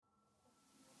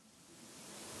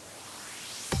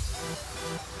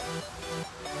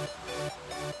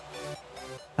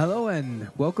Hello and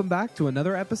welcome back to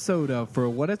another episode of For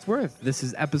What It's Worth. This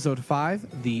is episode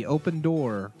 5, The Open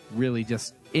Door. Really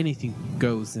just anything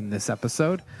goes in this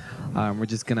episode. We're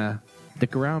just going to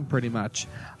stick around pretty much.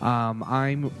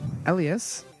 I'm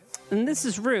Elias. And this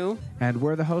is Rue. And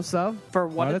we're the hosts of For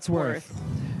What It's Worth.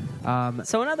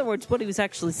 So in other words, what he was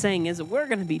actually saying is that we're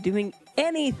going to be doing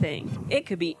anything. It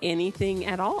could be anything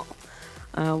at all.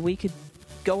 We could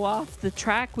go off the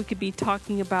track. We could be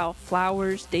talking about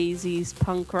flowers, daisies,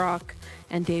 punk rock,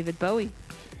 and David Bowie.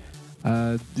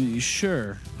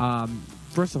 Sure.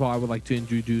 First of all, I would like to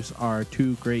introduce our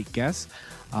two great guests.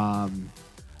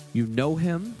 You know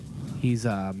him. He's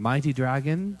a mighty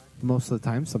dragon most of the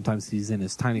time. Sometimes he's in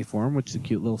his tiny form, which is a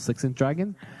cute little 6-inch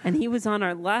dragon. And he was on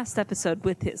our last episode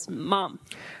with his mom.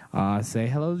 Say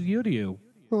hello to you.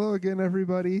 Hello again,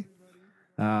 everybody.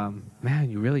 Man,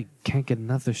 you really can't get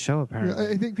another show, apparently.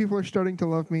 I think people are starting to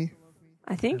love me.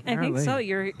 I think so.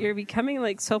 You're becoming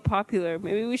like so popular.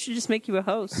 Maybe we should just make you a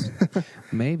host.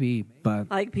 Maybe, but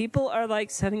Like people are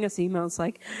like sending us emails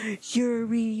like,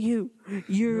 Yuri you.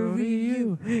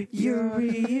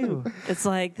 It's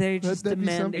like they're just That'd be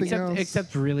demanding. something else.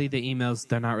 except really the emails,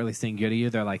 they're not really saying you to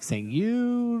you. They're like saying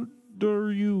you.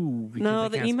 Because No,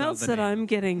 they the can't spell emails the that name. I'm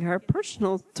getting are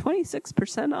personal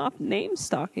 26% off name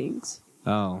stockings.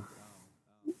 Oh,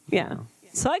 Yeah.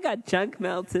 So I got junk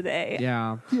mail today.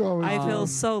 yeah. You always I feel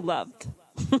so loved.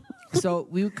 So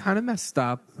we kind of messed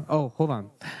up. Oh, hold on.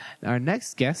 Our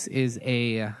next guest is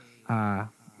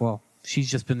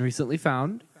she's just been recently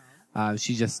found.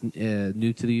 She's just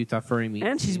new to the Utah Furry Meet.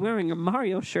 And she's wearing a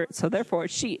Mario shirt, so therefore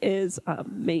she is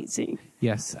amazing.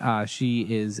 Yes, she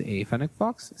is a fennec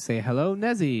fox. Say hello,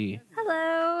 Nezzy.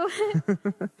 Hello.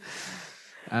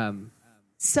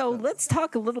 So let's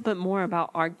talk a little bit more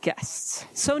about our guests.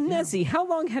 So Nezzy, how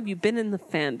long have you been in the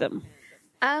fandom?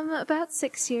 About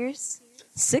 6 years.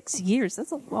 6 years.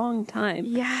 That's a long time.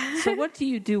 Yeah. So what do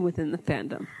you do within the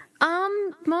fandom?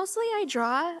 Mostly I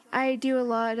draw. I do a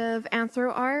lot of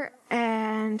anthro art,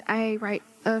 and I write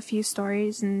a few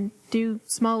stories and do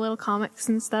small little comics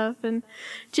and stuff, and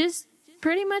just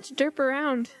pretty much derp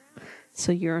around.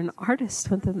 So you're an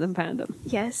artist within the fandom.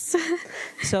 Yes.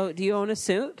 So do you own a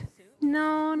suit?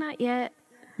 No, not yet.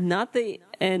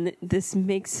 And this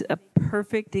makes a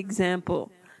perfect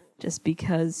example. Just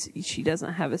because she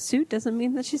doesn't have a suit doesn't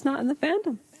mean that she's not in the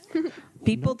fandom.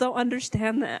 People don't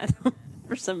understand that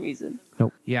for some reason.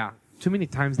 Nope. Yeah. Too many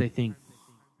times they think,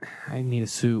 I need a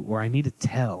suit or I need a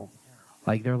tail.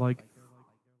 Like, they're like,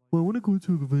 well, I want to go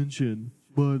to a convention,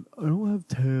 but I don't have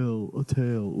a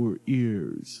tail or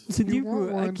ears. So You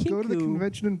want one, go to the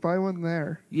convention and buy one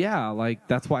there. Yeah, like,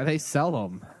 that's why they sell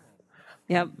them.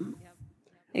 Yep.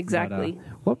 Exactly.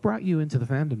 But, what brought you into the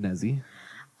fandom, Nezzy?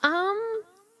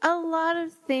 A lot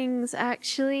of things,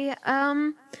 actually. I,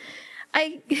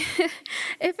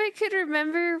 if I could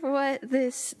remember what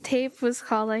this tape was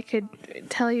called, I could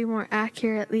tell you more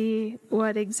accurately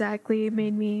what exactly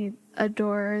made me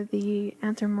adore the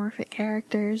anthropomorphic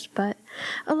characters, but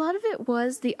a lot of it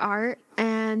was the art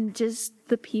and just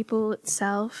the people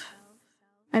itself.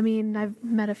 I mean, I've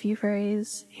met a few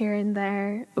furries here and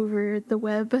there over the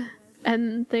web,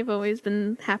 and they've always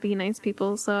been happy, nice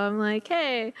people, so I'm like,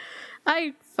 hey,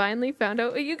 I finally found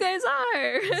out what you guys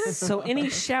are. So any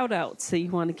shout outs that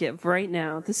you want to give right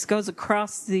now? This goes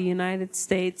across the United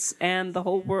States and the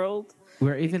whole world.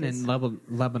 We're even in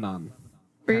Lebanon.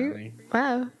 Apparently.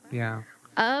 Wow. Yeah.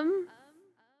 I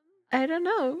don't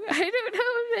know. I don't know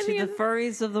if any To of the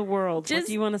furries of the world, what Just-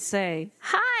 do you want to say?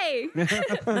 Hi!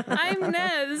 I'm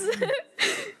Nez.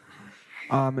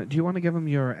 Do you want to give them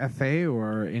your FA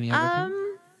or any other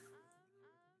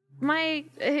thing?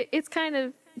 It's kind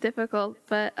of difficult,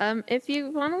 but if you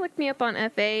want to look me up on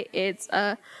FA, it's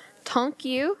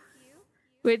Tonkiu,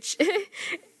 which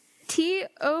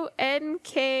Tonkiu.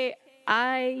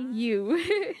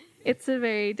 It's a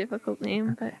very difficult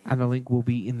name, but And the link will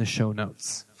be in the show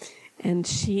notes. And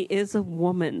she is a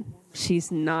woman.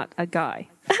 She's not a guy.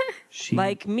 She,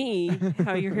 Like me,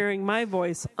 how you're hearing my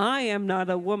voice, I am not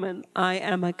a woman. I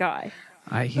am a guy.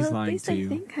 he's well, at lying least to you.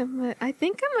 I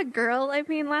think I'm a girl. I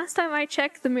mean, last time I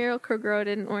checked, the Miracle Grow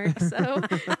didn't work, so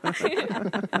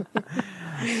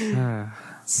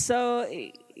So,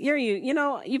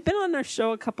 you've been on our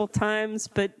show a couple times,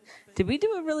 but did we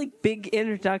do a really big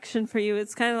introduction for you?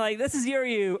 It's kind of like, this is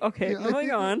you. Okay,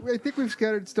 moving on. I think we've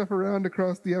scattered stuff around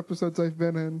across the episodes I've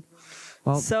been in.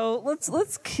 Well, So let's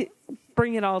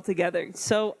bring it all together.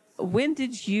 So when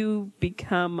did you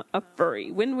become a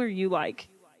furry? When were you like,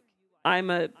 I'm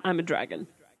a dragon?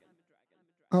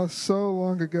 So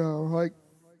long ago, like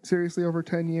seriously over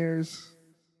 10 years.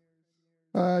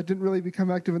 Didn't really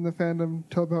become active in the fandom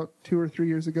till about 2 or 3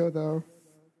 years ago, though.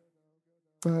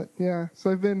 But yeah,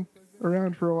 so I've been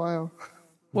around for a while.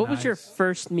 What was your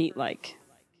first meet like?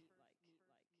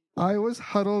 I was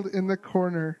huddled in the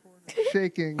corner,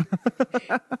 shaking.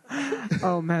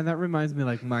 Oh man, that reminds me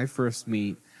like my first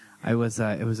meet. It was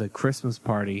a Christmas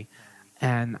party,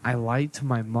 and I lied to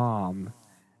my mom,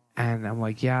 and I'm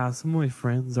like, yeah, some of my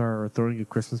friends are throwing a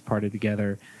Christmas party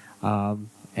together,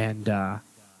 and I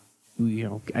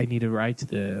need to ride to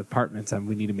the apartments and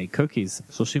we need to make cookies.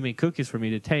 So she made cookies for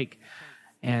me to take,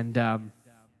 and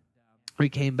we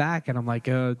came back, and I'm like,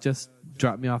 just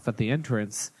drop me off at the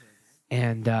entrance,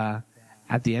 and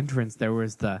at the entrance there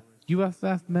was the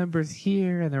UFF members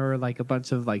here, and there were like a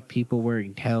bunch of like people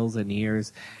wearing tails and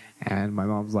ears. And my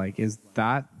mom's like,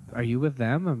 are you with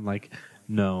them? I'm like,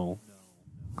 no,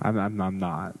 I'm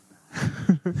not.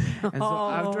 And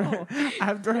so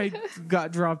after I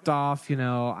got dropped off,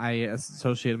 I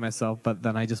associated myself, but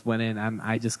then I just went in and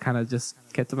I just kind of just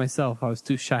kept to myself. I was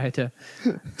too shy to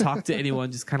talk to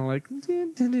anyone, just kind of like,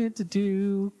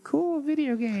 do cool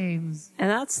video games. And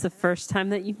that's the first time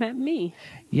that you met me.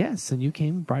 Yes, and you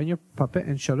came, brought your puppet,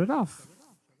 and showed it off.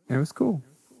 And it was cool.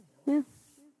 Yeah.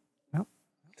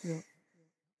 Yeah.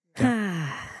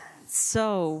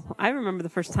 So I remember the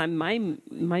first time my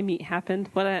meet happened.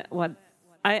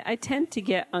 I tend to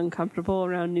get uncomfortable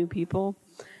around new people.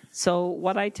 So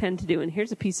what I tend to do, and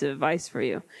here's a piece of advice for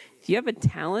you: if you have a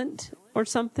talent or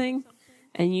something,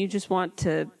 and you just want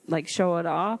to like show it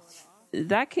off,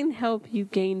 that can help you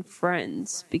gain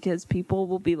friends, because people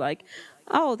will be like,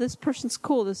 "Oh, this person's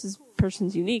cool. This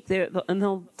person's unique," and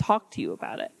they'll talk to you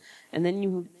about it. And then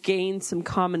you gain some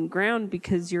common ground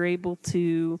because you're able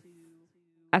to,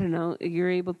 you're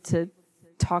able to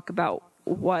talk about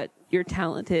what your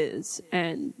talent is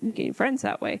and gain friends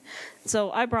that way. So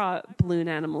I brought balloon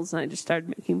animals, and I just started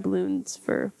making balloons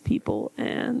for people,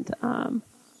 and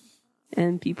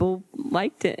people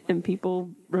liked it, and people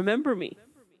remember me.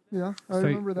 Yeah, I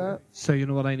remember that. So you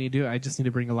know what I need to do? I just need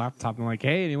to bring a laptop. I'm like,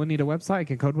 hey, anyone need a website? I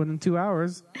can code one in 2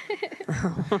 hours.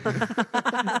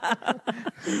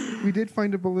 We did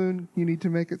find a balloon you need to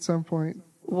make at some point.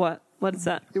 What is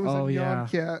that? It was a yeah.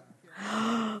 Nyan Cat.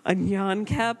 A Nyan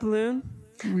Cat balloon?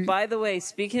 We- By the way,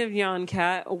 speaking of Nyan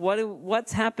Cat,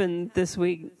 what's happened this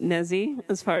week, Nezzy,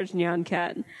 as far as Nyan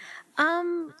Cat?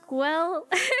 Well,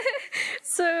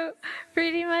 so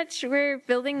pretty much we're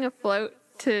building a float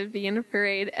to be in a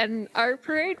parade, and our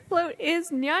parade float is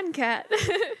Nyan Cat.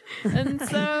 And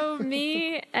so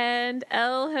me and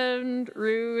Elle and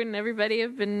Rue and everybody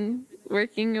have been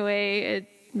working away at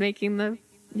making the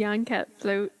Nyan Cat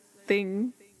float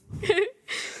thing.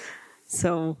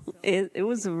 So it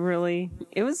was a really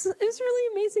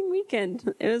amazing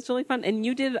weekend. It was really fun, and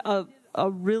you did a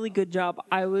really good job.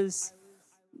 I was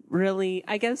really,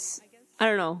 I don't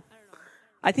know.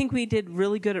 I think we did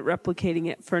really good at replicating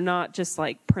it for not just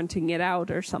like printing it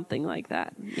out or something like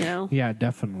that, Yeah,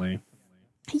 definitely.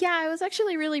 Yeah, I was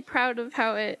actually really proud of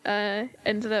how it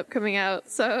ended up coming out.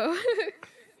 So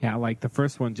Yeah, like the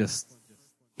first one just,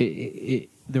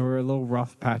 there were little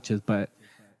rough patches, but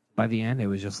by the end it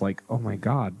was just like, oh my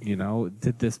God,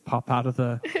 did this pop out of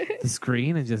the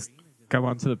screen and just come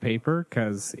onto the paper?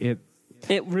 Because it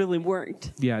really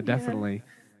worked. Yeah, definitely.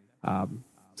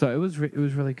 So it was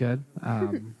really good.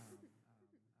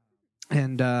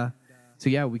 So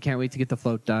yeah, we can't wait to get the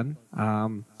float done.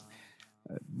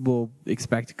 We'll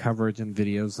expect coverage and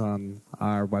videos on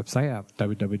our website at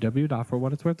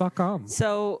www.forwhatitsworth.com.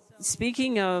 So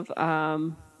speaking of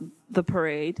the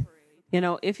parade,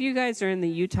 if you guys are in the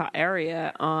Utah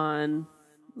area on,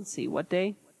 let's see, what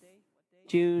day?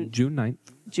 June 9th.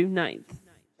 June 9th.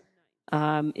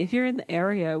 If you're in the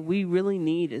area, we really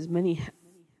need as many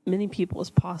people as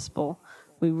possible.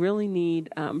 We really need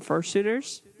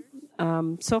fursuiters.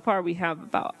 So far we have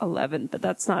about 11, but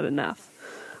that's not enough.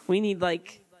 We need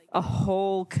like a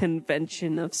whole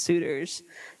convention of suitors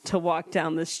to walk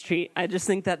down the street. I just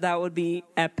think that would be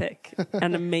epic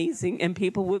and amazing, and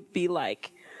people would be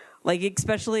like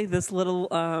especially this little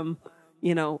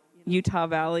Utah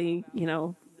Valley,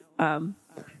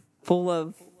 full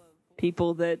of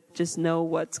people that just know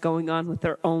what's going on with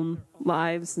their own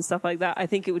lives and stuff like that. I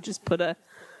think it would just put a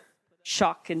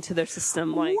shock into their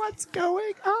system. Like, what's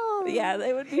going on? Yeah,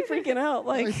 they would be freaking out.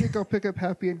 Like, I think I'll pick up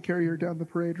Happy and carry her down the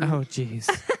parade route. Oh, jeez.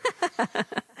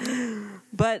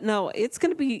 But no, it's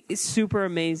going to be super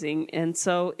amazing. And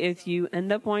so if you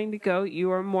end up wanting to go,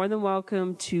 you are more than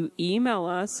welcome to email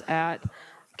us at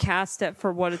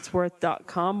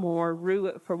cast@forwhatitsworth.com or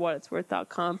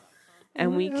rue@forwhatitsworth.com.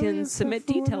 And we can submit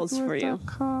details for you.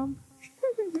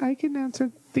 I can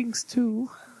answer things too.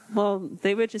 Well,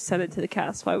 they would just send it to the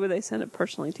cast. Why would they send it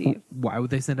personally to you? Why would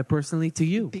they send it personally to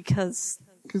you? Because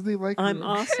they like I'm me.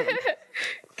 awesome.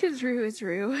 Because Rue is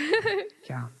Rue.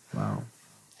 Yeah. Well.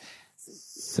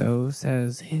 So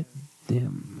says him.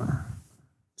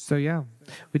 So yeah,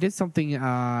 we did something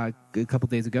a couple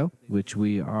days ago, which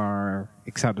we are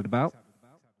excited about.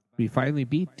 We finally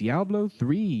beat Diablo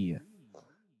 3.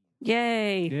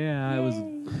 Yay! Yeah, it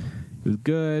was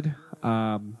good.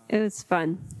 It was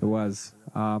fun. It was.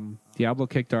 Diablo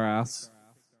kicked our ass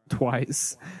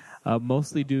twice,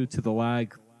 mostly due to the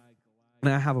lag.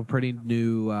 And I have a pretty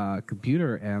new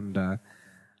computer, and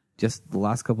just the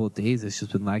last couple of days, it's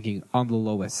just been lagging on the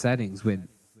lowest settings. When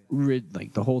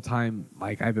like the whole time,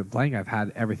 like I've been playing, I've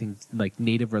had everything like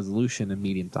native resolution and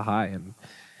medium to high, and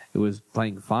it was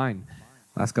playing fine.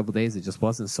 Last couple of days, it just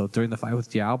wasn't. So during the fight with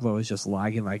Diablo, it was just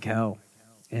lagging like hell,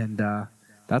 and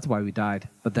that's why we died.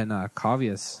 But then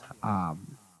Cavius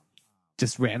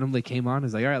just randomly came on.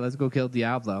 He's like, "All right, let's go kill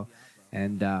Diablo,"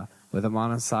 and with him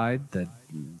on his side, that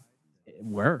it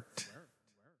worked.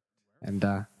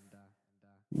 And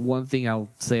one thing I'll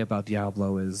say about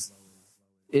Diablo is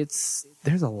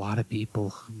there's a lot of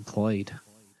people employed.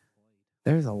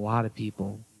 There's a lot of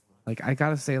people. Like I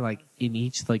gotta say, like in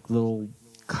each like little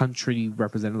country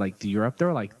represented, like Europe, there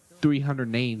are like 300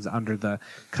 names under the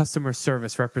customer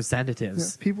service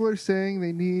representatives. Yeah, people are saying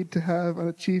they need to have an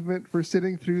achievement for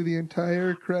sitting through the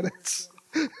entire credits.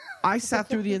 I sat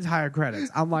through the entire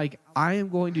credits. I'm like, I am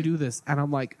going to do this, and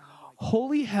I'm like,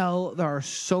 holy hell, there are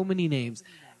so many names.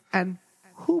 And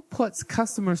who puts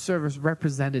customer service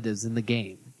representatives in the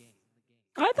game?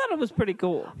 I thought it was pretty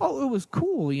cool. Oh, it was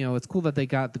cool. You know, it's cool that they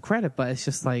got the credit, but it's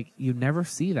just like you never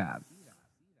see that.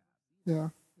 Yeah.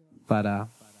 But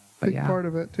Big yeah. part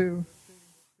of it, too.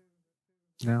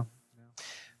 Yeah.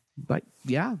 But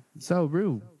yeah. So,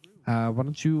 Rue, why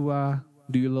don't you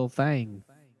do your little thing?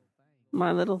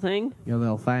 My little thing? Your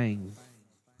little thing.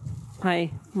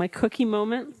 My cookie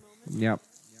moment? Yep.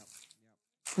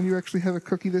 And you actually have a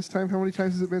cookie this time? How many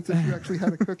times has it been since you actually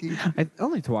had a cookie?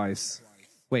 Only twice.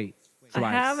 Wait. Twice.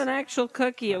 I have an actual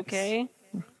cookie, okay?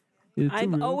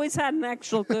 I've always had an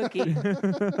actual cookie.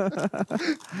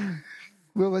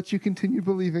 We'll let you continue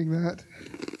believing that.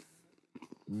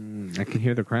 I can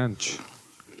hear the crunch.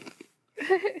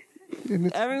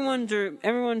 And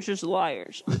Everyone's just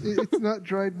liars. it's not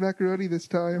dried macaroni this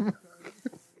time.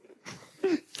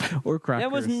 Or crackers.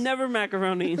 It was never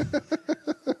macaroni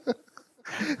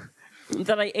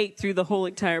that I ate through the whole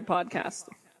entire podcast.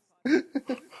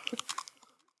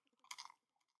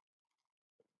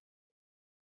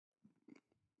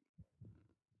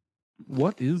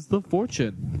 What is the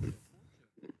fortune?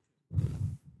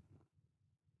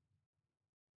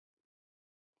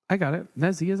 I got it.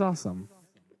 Nezzy is awesome.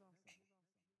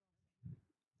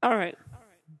 All right.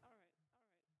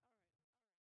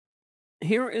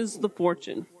 Here is the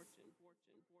fortune.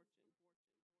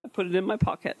 I put it in my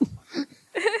pocket.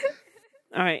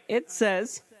 All right. It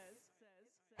says,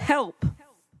 "Help.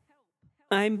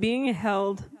 I'm being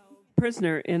held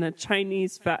prisoner in a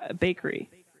Chinese bakery."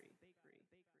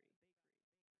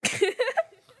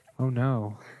 Oh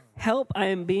no. Help, I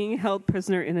am being held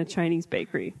prisoner in a Chinese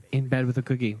bakery. In bed with a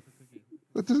cookie.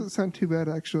 That doesn't sound too bad,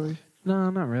 actually. No,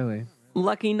 not really.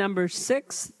 Lucky number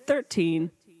 6,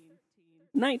 13,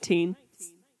 19,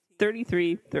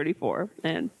 33, 34,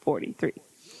 and 43.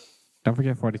 Don't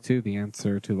forget 42, the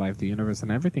answer to life, the universe,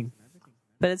 and everything.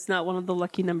 But it's not one of the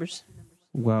lucky numbers.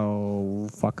 Well,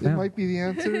 fuck It them. might be the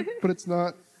answer, but it's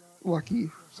not lucky.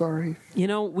 Sorry. You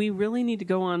know, we really need to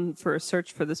go on for a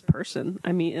search for this person.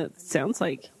 I mean, it sounds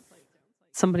like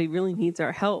somebody really needs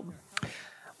our help.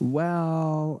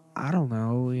 Well, I don't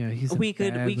know. Yeah, he's. We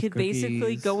could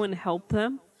basically go and help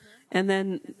them, and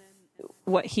then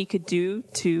what he could do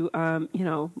to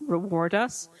reward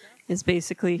us is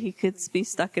basically he could be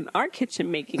stuck in our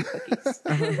kitchen making cookies.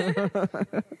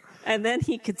 And then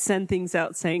he could send things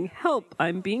out saying, "Help,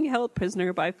 I'm being held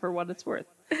prisoner by For What It's Worth."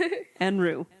 And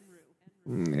Rue.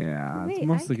 Yeah, Wait, it's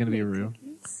mostly I going to can be make Rue.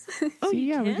 cookies. See,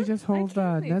 yeah, we can? could just hold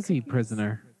can make Nezzy cookies.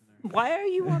 prisoner. Why are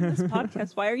you on this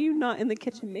podcast? Why are you not in the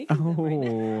kitchen making them right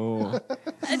now? Oh.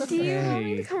 Do you want me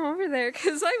Hey. to come over there?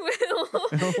 Because I will.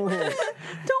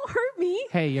 Don't hurt me.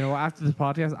 Hey, you know, after this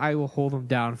podcast, I will hold him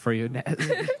down for you,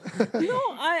 Nezzy. No,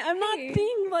 I'm not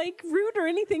being like rude or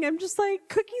anything. I'm just like,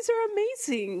 cookies are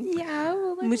amazing. Yeah,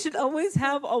 well, We should always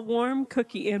have a warm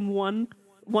cookie in one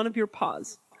of your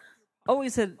paws.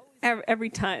 Always every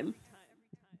time.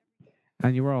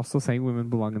 And you were also saying women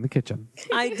belong in the kitchen.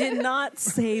 I did not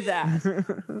say that.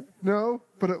 No,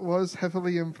 but it was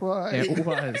heavily implied. It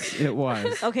was. It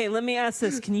was. Okay, let me ask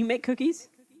this. Can you make cookies?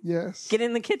 Yes. Get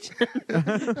in the kitchen.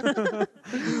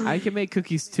 I can make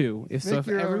cookies too. If Make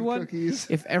your own cookies.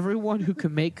 if everyone who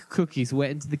can make cookies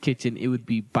went into the kitchen, it would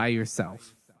be by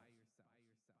yourself.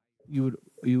 You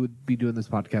would be doing this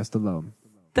podcast alone.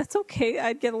 That's okay.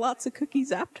 I'd get lots of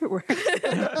cookies afterwards.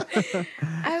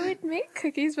 I would make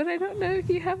cookies, but I don't know if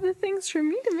you have the things for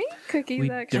me to make cookies, We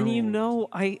actually. And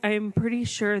I am pretty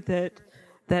sure that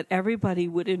everybody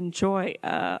would enjoy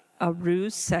a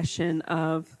ruse session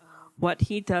of what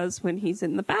he does when he's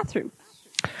in the bathroom.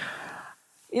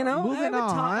 You know,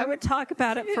 I would talk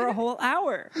about it for a whole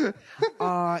hour.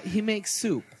 He makes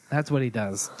soup. That's what he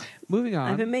does. Moving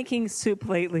on. I've been making soup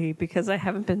lately because I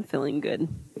haven't been feeling good.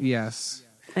 Yes.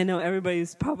 I know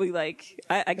everybody's probably like,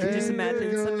 I can just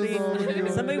imagine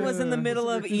somebody was in the middle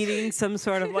of eating some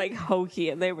sort of like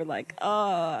hoagie and they were like,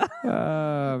 No.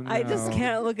 I just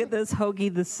can't look at this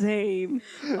hoagie the same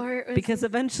Or because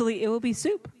eventually it will be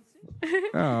soup.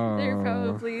 Oh. they're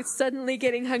probably suddenly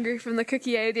getting hungry from the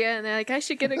cookie idea, and they're like, I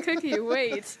should get a cookie.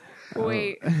 Wait.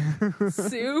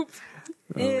 Soup?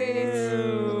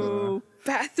 Ew.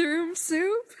 Bathroom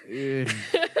soup?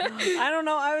 I don't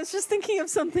know. I was just thinking of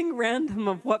something random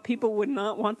of what people would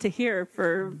not want to hear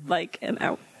for like an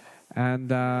hour. And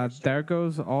there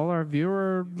goes all our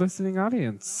viewer listening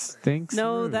audience. Thanks.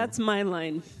 No, Rue. that's my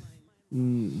line.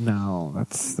 No,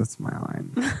 that's my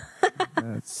line.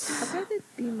 That's How about it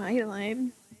be my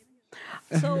line?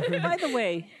 So, by the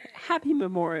way, happy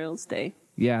Memorial's Day.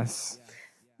 yes.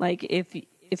 Like, if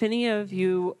any of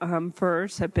you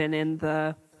furs have been in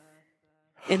the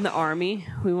army,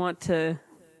 we want to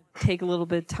take a little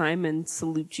bit of time and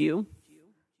salute you.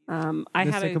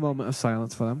 Let's take a moment of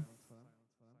silence for them.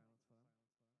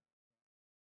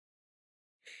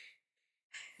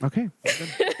 Okay.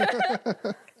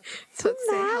 So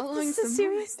say how long It's a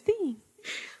serious thing.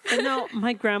 But no,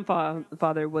 my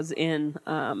grandfather was in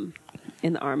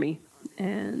the army,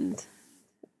 and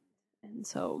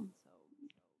so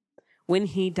when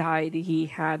he died, he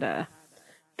had a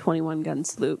 21 gun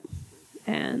salute,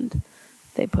 and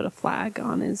they put a flag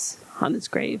on his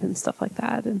grave and stuff like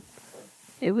that, and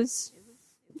it was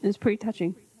pretty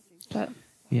touching. But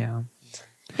Yeah.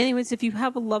 anyways, if you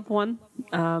have a loved one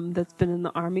that's been in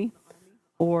the army,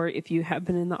 or if you have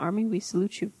been in the army, we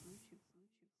salute you.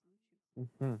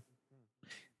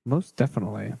 Most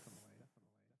definitely.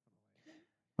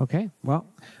 Okay. Well,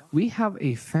 we have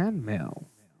a fan mail.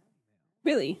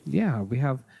 Really? Yeah, we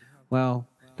have, well,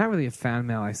 not really a fan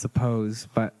mail, I suppose,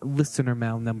 but listener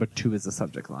mail number 2 is the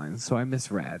subject line, so I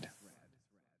misread.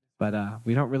 But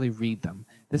we don't really read them.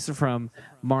 This is from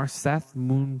Marseth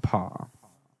Moonpaw.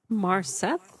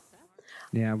 Marseth?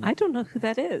 Yeah. I don't know who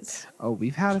that is. Oh,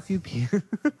 we've had a few people.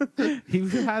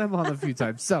 We've had him on a few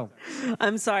times. So,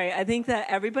 I'm sorry. I think that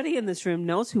everybody in this room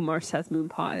knows who Marseth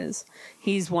Moonpaw is.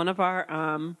 He's one of our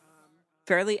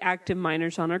fairly active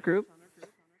miners on our group,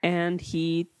 and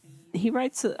he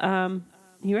writes a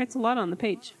lot on the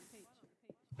page,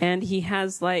 and he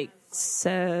has like he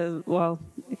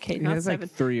has like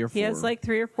 3 or 4. He has like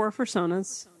 3 or 4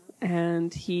 personas,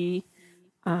 and he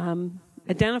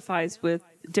identifies with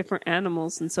different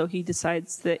animals, and so he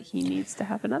decides that he needs to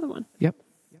have another one. Yep.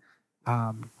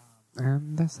 And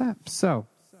that's that. So,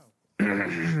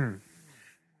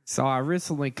 so I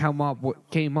recently came up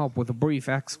with a brief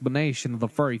explanation of the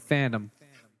furry fandom,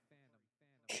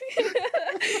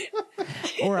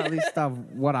 or at least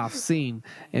of what I've seen,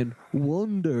 and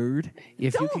wondered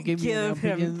if you could give me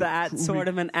him that sort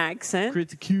of an accent.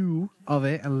 critique of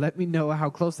it and let me know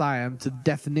how close I am to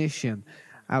definition.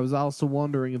 I was also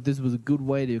wondering if this was a good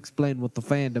way to explain what the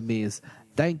fandom is.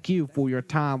 Thank you for your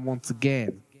time once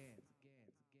again.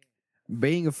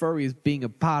 Being a furry is being a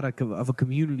part of a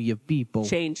community of people.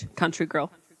 Change, country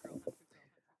girl.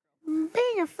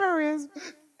 Being a furry is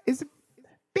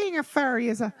being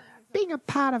a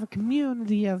part of a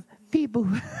community of people.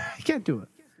 I can't do it.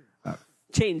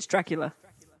 Change, Dracula.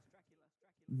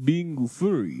 Being a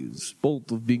furry is both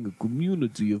of being a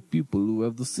community of people who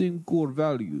have the same core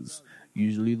values.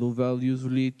 Usually the values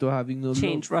relate to having a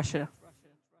Change, Russia.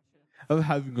 of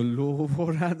having a love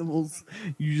for animals,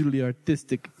 usually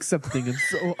artistic, accepting, and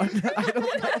so on. I don't know.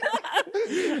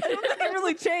 It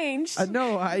really changed.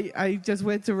 No, I just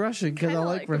went to Russian because I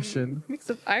like Russian. Mix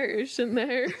of Irish in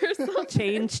there or something.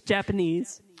 Change,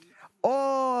 Japanese.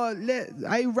 Oh,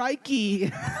 I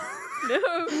Reiki. No.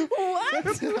 What?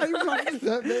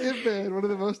 That may have been one of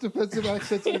the most offensive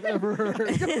accents I've ever heard.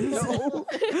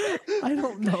 I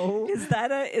don't know. Is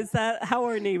that how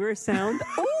our neighbors sound?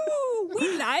 Ooh,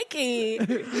 we like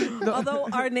it. Although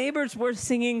our neighbors were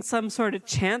singing some sort of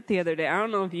chant the other day. I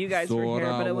don't know if you guys were here,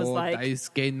 but it was like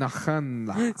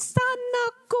Sanakosi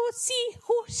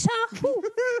shahu.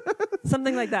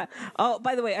 Something like that. Oh,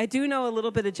 by the way, I do know a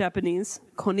little bit of Japanese.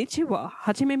 Konnichiwa,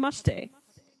 hajimemashite.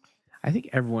 I think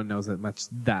everyone knows what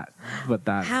that.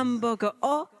 Hamburger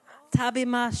o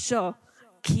tabimashou.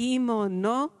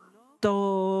 Kimono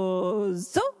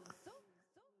dozo.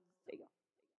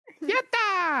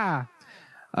 Yatta!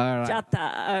 All right.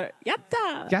 Yatta.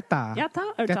 Yatta. Yatta. Yatta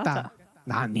or jatta?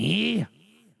 Nani?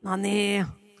 Nani.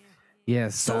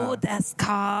 Yes. So desu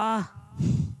ka?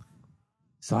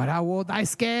 Sora wo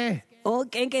daisuke. Oh,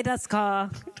 genki desu ka?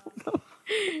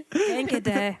 Genki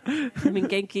de. I mean,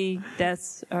 genki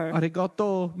desu. Or...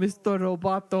 Arigato, Mr.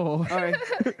 Roboto.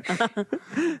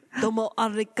 Domo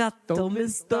arigato,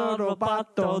 Mr.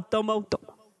 Roboto. Domo.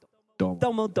 Domo.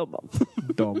 Domo.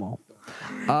 Domo.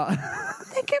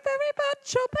 Thank you very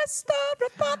much, Mr.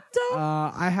 Roboto.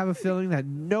 I have a feeling that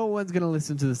no one's going to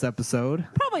listen to this episode.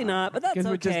 Probably not, but that's okay.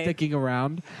 Because we're just sticking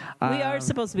around. We are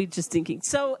supposed to be just thinking.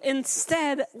 So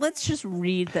instead, let's just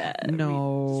read that.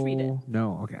 No. Just read it.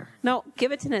 No, okay. No,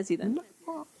 give it to Nezzy then.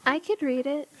 I could read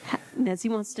it. Nezzy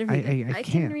wants to read it. I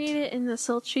can't. can read it in the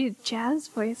sultry jazz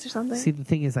voice or something. See, the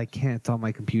thing is, I can't. It's on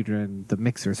my computer, and the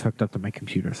mixer's hooked up to my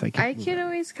computer, so I can't. I could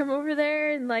always come over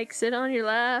there and like sit on your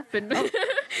lap and.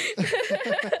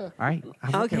 All right.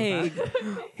 I'm Okay,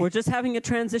 we're just having a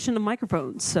transition to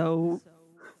microphones, so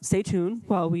stay tuned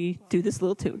while we do this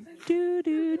little tune. Do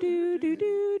do do do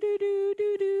do do do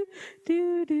do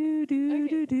do do do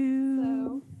do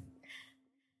do.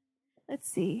 Let's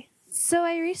see. So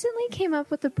I recently came up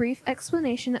with a brief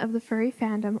explanation of the furry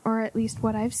fandom, or at least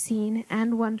what I've seen,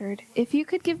 and wondered if you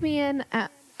could give me an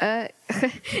if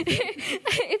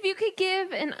you could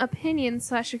give an opinion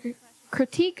 /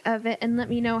 critique of it and let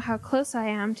me know how close I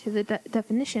am to the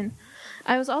definition.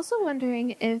 I was also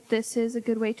wondering if this is a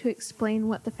good way to explain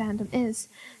what the fandom is.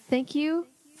 Thank you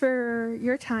for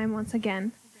your time once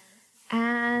again.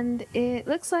 And it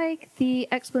looks like the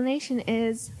explanation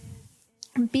is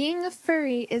being a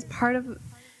furry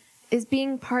is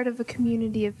being part of a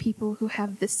community of people who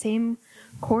have the same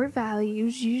core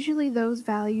values. Usually those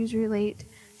values relate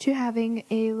to having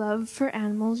a love for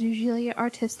animals, usually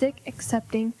artistic,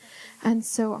 accepting, and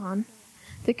so on.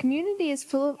 The community is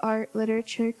full of art,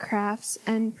 literature, crafts,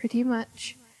 and pretty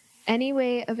much any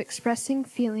way of expressing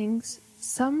feelings.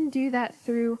 Some do that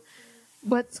through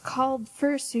what's called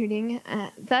fursuiting.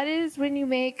 That is when you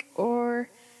make or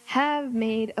have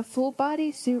made a full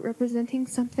body suit representing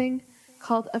something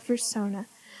called a fursona.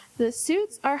 The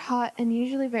suits are hot and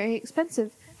usually very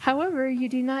expensive. However, you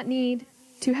do not need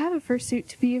to have a fursuit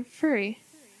to be a furry.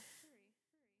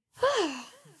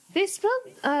 They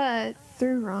spelled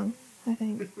through wrong, I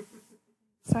think.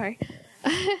 Sorry.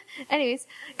 Anyways,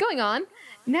 going on.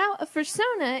 Now, a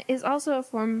fursona is also a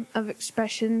form of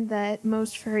expression that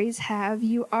most furries have.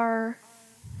 You are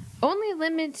only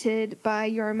limited by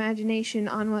your imagination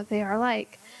on what they are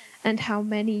like and how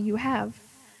many you have.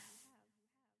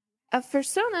 A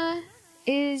fursona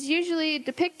is usually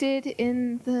depicted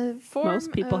in the form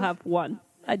Most people have one.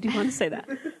 I do want to say that.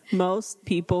 Most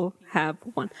people have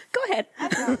one. Go ahead.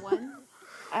 I've got one.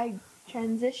 I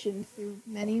transitioned through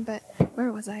many, but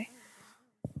where was I?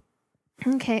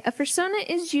 Okay, a fursona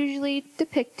is usually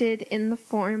depicted in the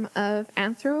form of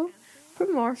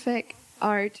anthropomorphic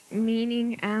art,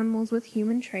 meaning animals with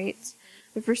human traits.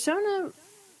 The fursona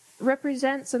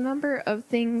represents a number of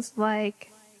things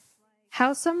like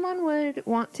how someone would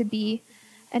want to be,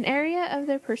 an area of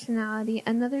their personality,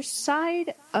 another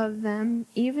side of them,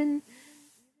 even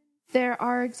their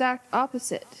exact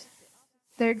opposite.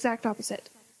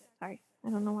 Sorry, I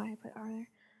don't know why I put R there.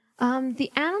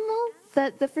 The animal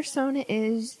that the fursona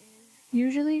is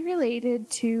usually related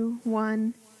to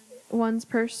one's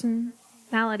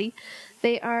personality.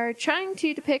 They are trying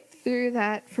to depict through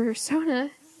that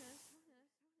fursona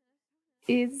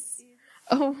is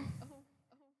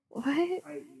what?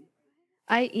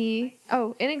 I.e.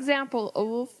 an example, a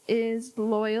wolf is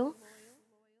loyal.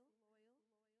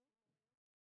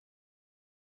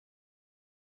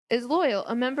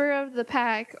 A member of the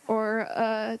pack, or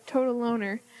a total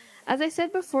loner. As I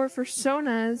said before,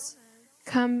 fursonas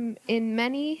come in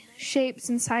many shapes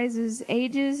and sizes,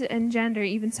 ages and gender,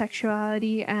 even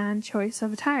sexuality and choice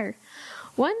of attire.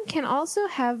 One can also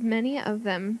have many of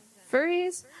them.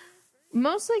 Furries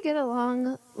mostly get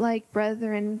along like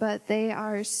brethren, but they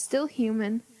are still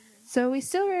human, so we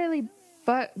still rarely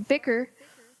bicker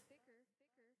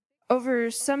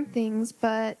over some things,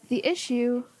 but the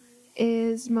issue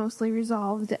is mostly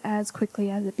resolved as quickly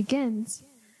as it begins.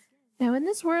 Now, in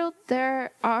this world,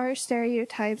 there are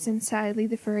stereotypes, and sadly,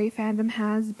 the furry fandom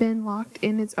has been locked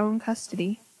in its own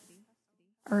custody.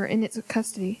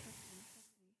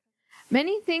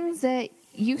 Many things that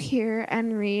you hear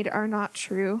and read are not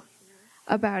true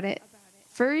about it.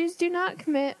 Furries do not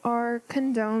commit or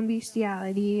condone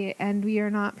bestiality, and we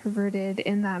are not perverted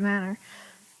in that manner.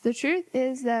 The truth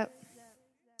is that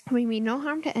we mean no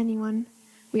harm to anyone.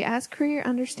 We ask for your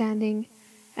understanding,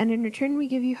 and in return we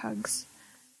give you hugs.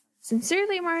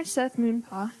 Sincerely, Marceth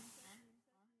Moonpaw.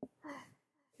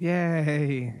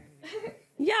 Yay.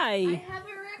 Yay. have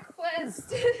a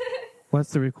request.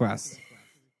 What's the request?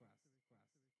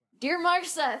 Dear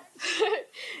Marceth,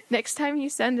 next time you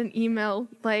send an email,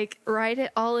 write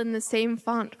it all in the same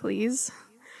font, please.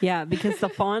 Yeah, because the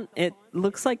font, it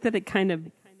looks like that it kind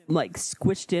of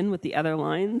squished in with the other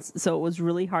lines, so it was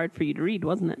really hard for you to read,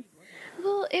 wasn't it?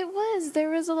 Well, it was.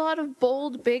 There was a lot of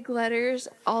bold, big letters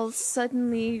all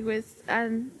suddenly with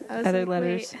Other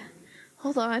letters. Wait,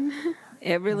 hold on.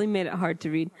 It really made it hard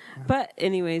to read. But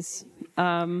anyways,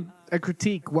 A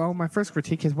critique. Well, my first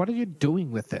critique is, what are you doing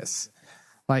with this?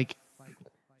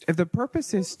 If the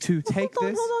purpose is to take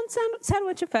hold on,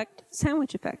 sandwich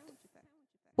effect.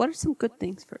 What are some good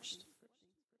things first?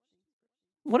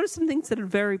 What are some things that are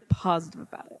very positive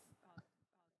about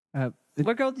it?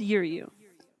 We'll go with you.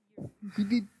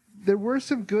 There were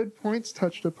some good points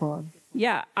touched upon.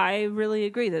 Yeah, I really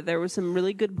agree that there were some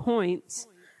really good points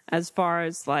as far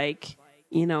as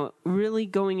really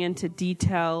going into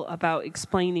detail about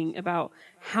explaining about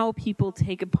how people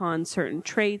take upon certain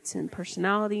traits and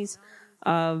personalities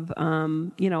of,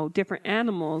 different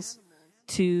animals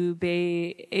to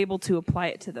be able to apply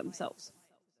it to themselves.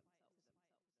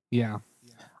 Yeah.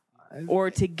 Or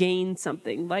to gain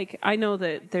something. I know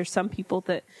that there's some people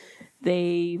that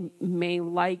they may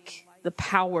like the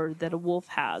power that a wolf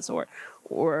has, or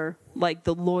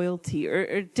the loyalty,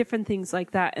 or different things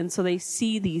like that. And so they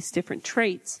see these different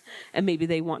traits, and maybe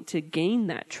they want to gain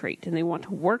that trait, and they want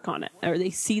to work on it, or they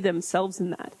see themselves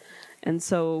in that. And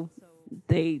so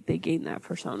they gain that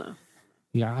persona.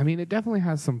 Yeah, I mean, it definitely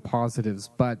has some positives,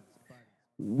 but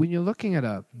when you're looking at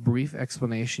a brief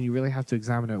explanation, you really have to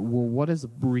examine it. Well, what is a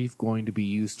brief going to be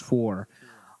used for?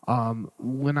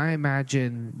 When I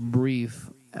imagine brief,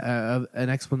 an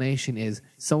explanation is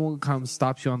someone comes,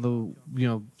 stops you on the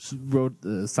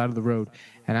road, side of the road,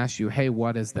 and asks you, "Hey,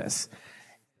 what is this?"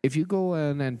 If you go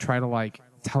in and try to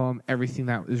tell them everything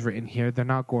that is written here, they're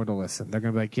not going to listen. They're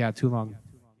going to be like, "Yeah, too long.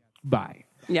 Bye."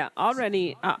 Yeah,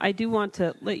 already, I do want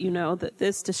to let you know that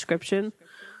this description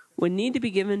would need to be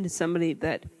given to somebody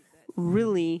that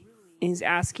really is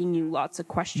asking you lots of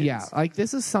questions. Yeah,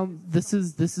 this is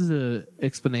a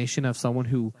explanation of someone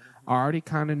who already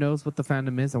kind of knows what the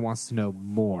fandom is and wants to know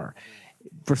more.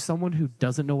 For someone who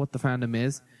doesn't know what the fandom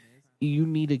is, you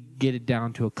need to get it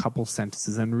down to a couple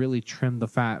sentences and really trim the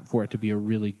fat for it to be a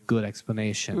really good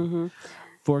explanation. Mm-hmm.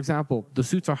 For example, the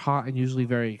suits are hot and usually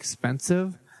very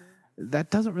expensive.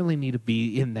 That doesn't really need to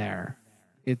be in there.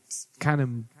 It's kind of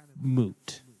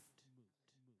moot.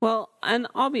 Well, and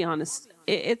I'll be honest,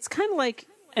 it's kind of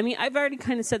I've already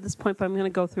kind of said this point, but I'm going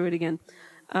to go through it again.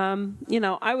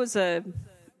 I was as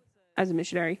a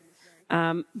missionary,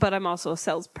 but I'm also a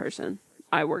salesperson.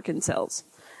 I work in sales.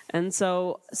 And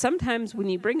so sometimes when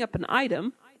you bring up an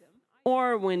item,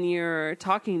 or when you're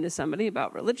talking to somebody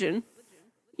about religion,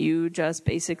 you just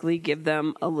basically give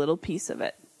them a little piece of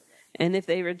it. And if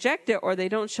they reject it or they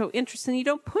don't show interest, then you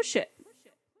don't push it.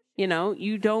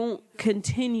 You don't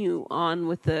continue on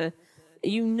with that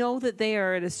they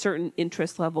are at a certain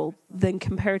interest level than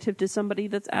comparative to somebody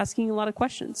that's asking a lot of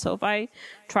questions. So if I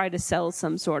try to sell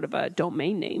some sort of a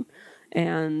domain name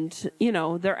and,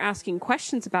 they're asking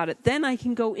questions about it, then I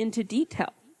can go into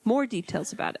more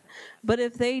details about it. But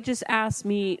if they just ask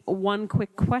me one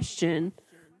quick question,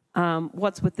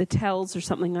 what's with the tells or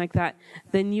something like that,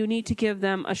 then you need to give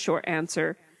them a short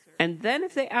answer. And then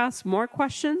if they ask more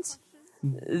questions,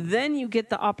 then you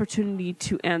get the opportunity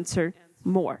to answer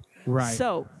more. Right.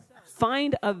 So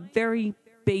find a very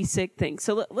basic thing.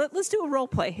 So let's do a role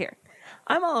play here.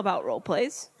 I'm all about role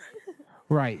plays.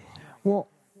 Right. Well,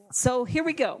 so here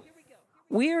we go.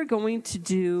 We are going to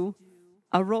do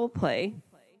a role play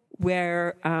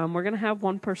where we're going to have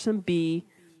one person be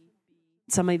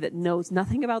somebody that knows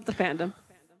nothing about the fandom.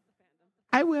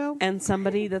 I will. And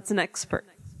somebody that's an expert.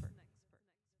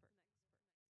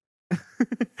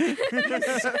 I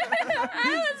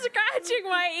was scratching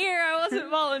my ear. I wasn't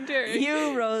volunteering.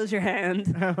 You rose your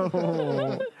hand.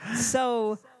 Oh.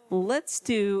 So let's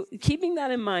do, keeping that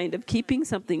in mind, of keeping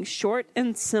something short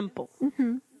and simple.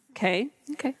 Mm-hmm. Okay?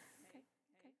 Okay.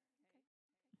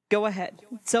 Go ahead.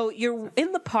 So you're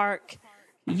in the park.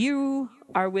 You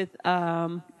are with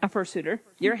a fursuiter.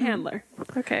 You're a handler.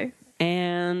 Okay.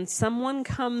 And someone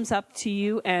comes up to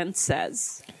you and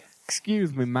says,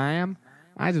 "Excuse me, ma'am.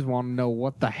 I just want to know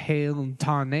what the hell in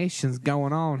tarnation's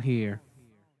going on here.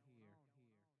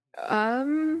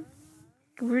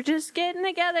 We're just getting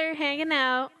together, hanging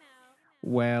out.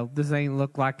 Well, this ain't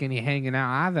look like any hanging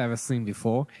out I've ever seen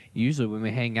before. Usually when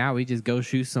we hang out, we just go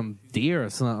shoot some deer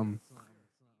or something.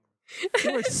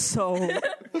 You were so bad.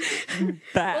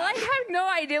 Well, I have no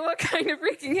idea what kind of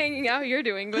freaking hanging out you're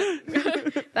doing, but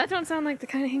that don't sound like the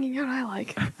kind of hanging out I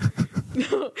like.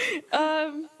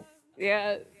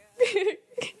 Yeah.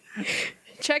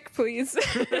 Check, please.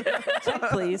 Check,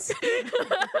 please.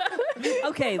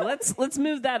 Okay, let's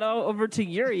move that all over to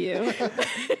Yuryu.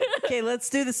 Okay, let's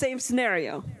do the same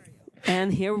scenario.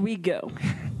 And here we go.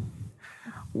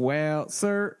 Well,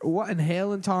 sir, what in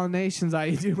hell in tarnations are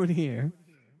you doing here?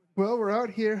 Well, we're out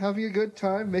here having a good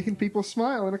time, making people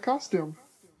smile in a costume.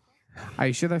 Are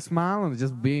you sure they're smiling or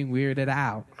just being weirded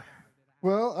out?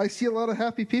 Well, I see a lot of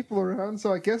happy people around,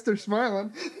 so I guess they're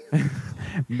smiling.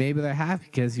 Maybe they're happy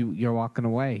because you're walking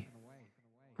away.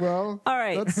 Well, all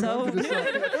right, that's so for them to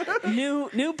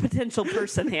decide. new potential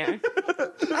person here.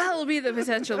 I'll be the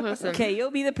potential person. Okay,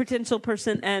 you'll be the potential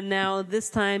person, and now this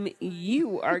time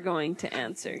you are going to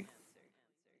answer.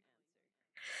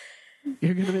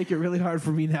 You're going to make it really hard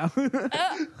for me now.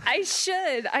 I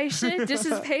should. This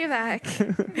is payback.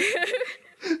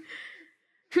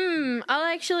 I'll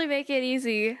actually make it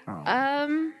easy.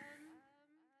 Oh.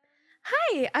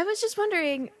 Hi, I was just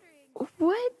wondering,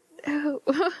 what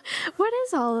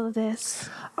is all of this?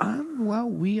 Well,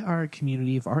 we are a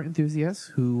community of art enthusiasts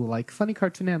who like funny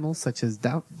cartoon animals such as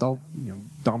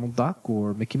Donald Duck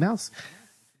or Mickey Mouse.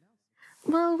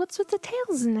 Well, what's with the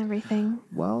tails and everything?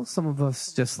 Well, some of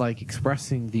us just like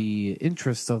expressing the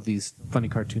interest of these funny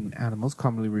cartoon animals,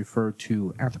 commonly referred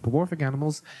to anthropomorphic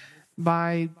animals,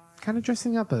 by kind of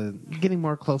dressing up and getting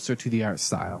more closer to the art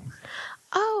style.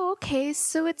 Oh, okay.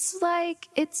 So it's like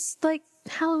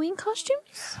Halloween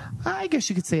costumes? I guess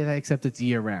you could say that, except it's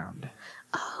year-round.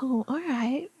 Oh, all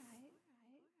right.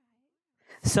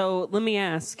 So let me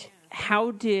ask, how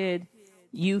did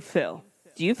you feel?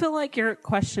 Do you feel like your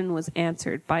question was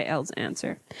answered by Elle's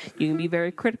answer? You can be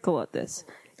very critical at this.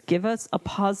 Give us a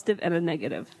positive and a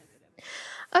negative.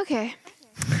 Okay.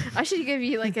 I should give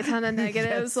you like a ton of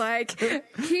negatives. Yes. Like,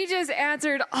 he just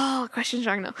answered all questions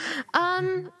wrong. No.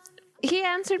 He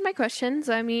answered my questions.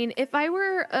 I mean, if I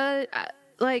were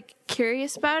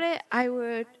curious about it, I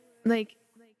would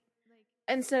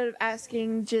instead of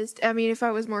asking if I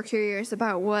was more curious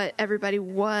about what everybody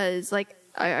was,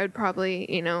 I would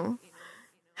probably,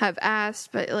 have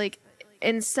asked, but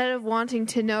instead of wanting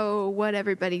to know what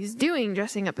everybody's doing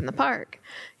dressing up in the park,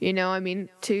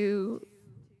 to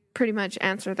pretty much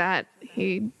answer that,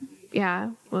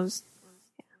 was.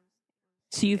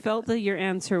 So you felt that your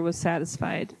answer was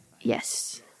satisfied?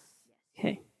 Yes.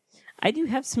 Okay. I do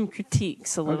have some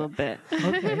critiques a little bit.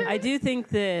 Okay. I do think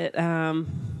that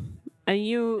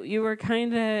you were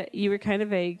kind of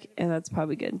vague, and that's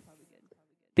probably good.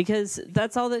 Because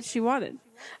that's all that she wanted.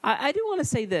 I do want to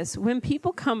say this. When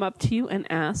people come up to you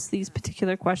and ask these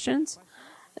particular questions,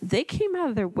 they came out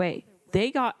of their way. They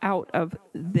got out of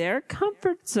their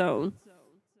comfort zone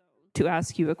to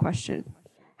ask you a question.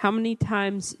 How many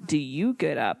times do you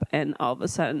get up and all of a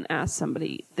sudden ask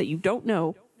somebody that you don't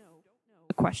know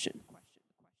a question?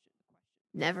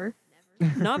 Never.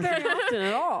 Not very often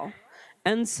at all.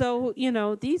 And so,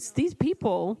 these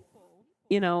people,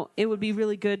 it would be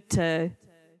really good to,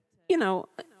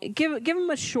 give them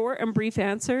a short and brief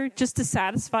answer just to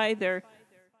satisfy their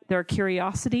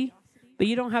curiosity. But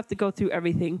you don't have to go through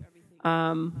everything.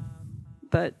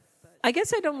 But I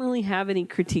guess I don't really have any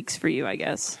critiques for you, I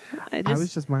guess.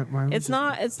 It's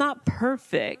not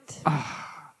perfect.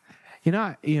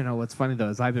 What's funny though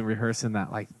is I've been rehearsing that,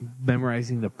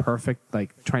 memorizing the perfect,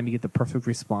 trying to get the perfect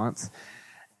response.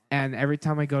 And every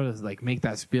time I go to make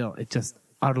that spiel, it just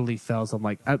utterly fails. I'm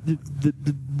like, I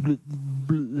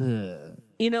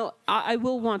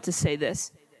will want to say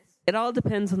this. It all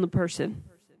depends on the person.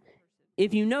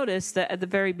 If you notice that at the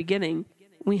very beginning,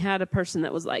 we had a person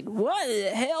that was like, what the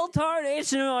hell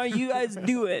tarnation are you guys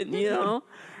doing?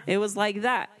 It was like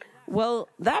that. Well,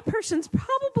 that person's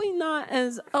probably not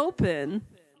as open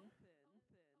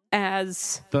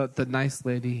as the nice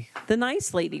lady. The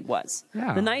nice lady was.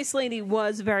 Yeah. The nice lady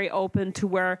was very open to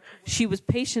where she was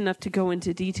patient enough to go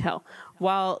into detail.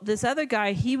 While this other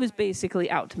guy, he was basically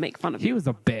out to make fun of you. He was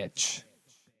a bitch.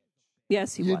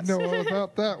 Yes, he was. You'd know all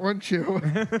about that, wouldn't you?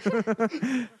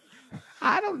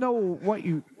 I don't know what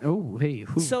you... Oh, hey.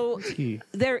 Who? So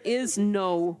there is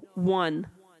no one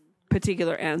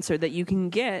particular answer that you can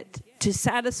get to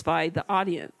satisfy your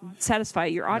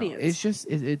audience. It's just,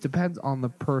 it depends on the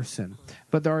person.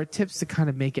 But there are tips to kind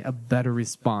of make it a better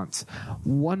response.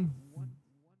 One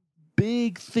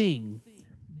big thing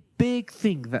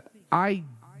that I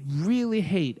really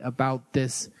hate about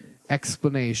this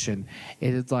explanation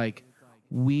is like,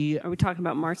 Are we talking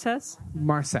about Marcus?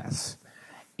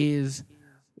 Is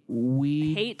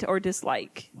we Hate or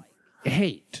dislike?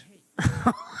 hate.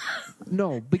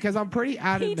 No, because I'm pretty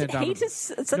adamant. Hate is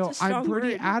such a strong I'm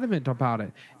pretty word. adamant about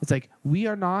it. It's like, we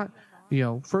are not,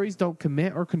 furries don't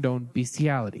commit or condone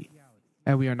bestiality,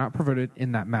 and we are not perverted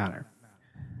in that manner.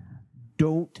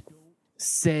 Don't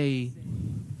say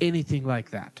anything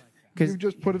like that. You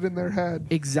just put it in their head.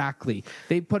 Exactly.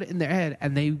 They put it in their head,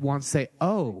 and they want to say,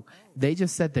 oh, they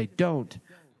just said they don't.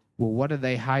 Well, what are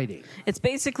they hiding? It's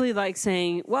basically like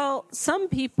saying, well, some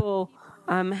people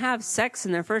have sex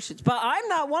in their first shits, but I'm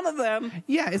not one of them.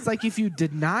 Yeah, it's like if you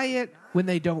deny it when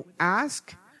they don't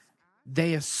ask,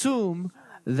 they assume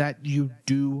that you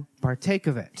do partake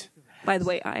of it. By the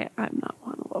way, I'm not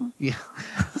one of them. Yeah.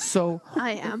 So,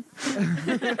 I am.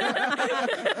 You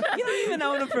don't even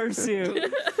own a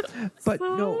fursuit. but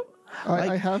no.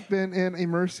 I have been in a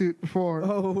mersuit before.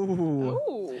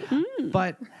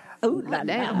 But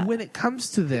damn. when it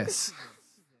comes to this,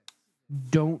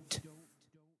 don't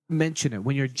mention it.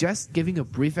 When you're just giving a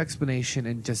brief explanation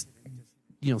and just,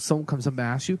 someone comes up and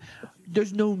asks you,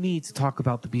 there's no need to talk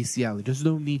about the bestiality. There's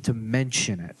no need to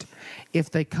mention it.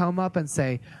 If they come up and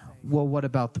say, well, what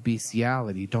about the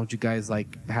bestiality? Don't you guys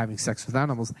like having sex with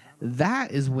animals?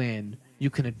 That is when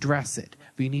you can address it.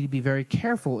 But you need to be very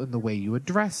careful in the way you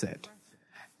address it.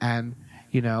 And,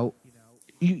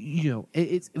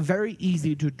 it's very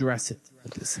easy to address it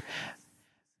like this.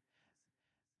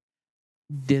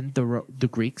 Didn't the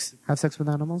Greeks have sex with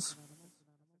animals?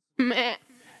 Meh.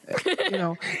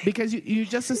 Because you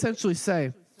just essentially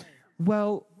say,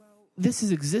 well, this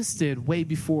has existed way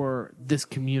before this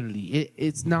community.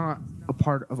 It's not a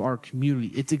part of our community.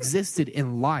 It's existed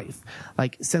in life.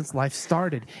 Like, since life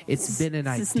started, it's been an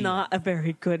idea. This is not a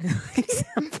very good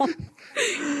example.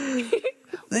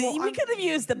 We could have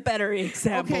used a better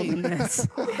example than this.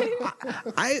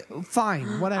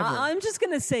 Fine, whatever. I'm just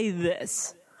going to say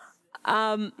this.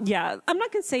 I'm not going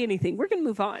to say anything. We're going to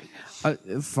move on.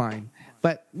 Fine.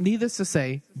 But needless to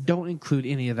say, don't include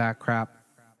any of that crap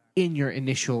in your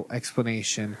initial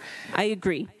explanation. I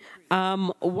agree.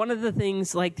 One of the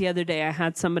things, like the other day, I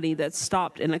had somebody that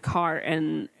stopped in a car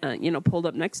and, pulled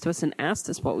up next to us and asked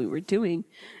us what we were doing.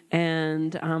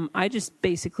 And I just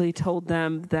basically told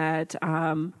them that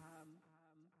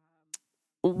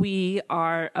we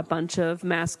are a bunch of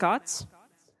mascots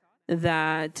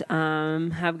that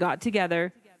have got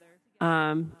together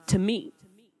to meet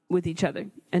with each other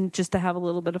and just to have a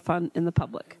little bit of fun in the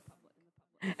public.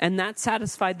 And that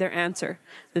satisfied their answer.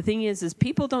 The thing is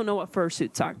people don't know what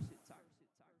fursuits are.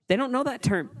 They don't know that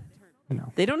term.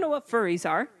 No. They don't know what furries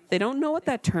are. They don't know what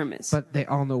that term is. But they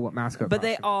all know what mascots are. But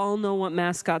they all know what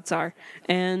mascots are.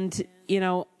 And,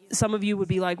 some of you would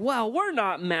be like, well, we're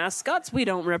not mascots. We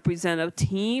don't represent a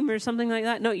team or something like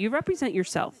that. No, you represent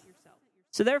yourself.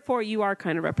 So therefore, you are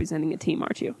kind of representing a team,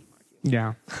 aren't you?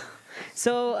 Yeah.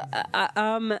 So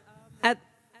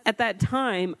at that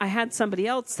time, I had somebody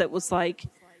else that was like,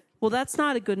 well, that's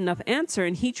not a good enough answer.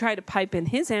 And he tried to pipe in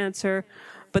his answer.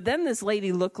 But then this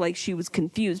lady looked like she was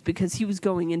confused because he was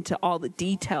going into all the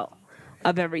detail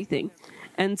of everything.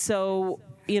 And so,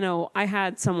 I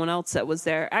had someone else that was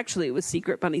there. Actually, it was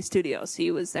Secret Bunny Studios.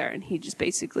 He was there, and he just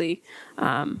basically,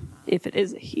 if it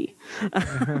is a he,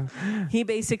 he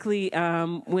basically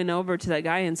went over to that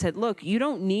guy and said, look, you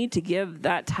don't need to give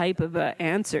that type of an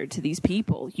answer to these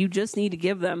people. You just need to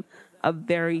give them a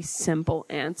very simple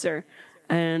answer.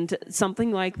 And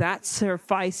something like that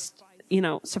sufficed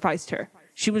her.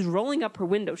 She was rolling up her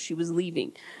window. She was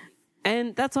leaving.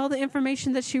 And that's all the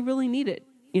information that she really needed.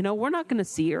 We're not going to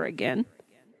see her again.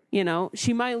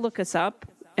 She might look us up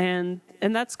and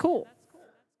that's cool.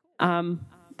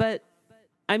 But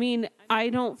I mean, I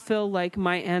don't feel like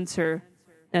my answer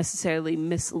necessarily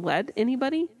misled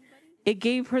anybody. It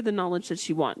gave her the knowledge that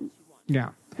she wanted. Yeah.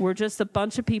 We're just a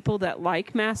bunch of people that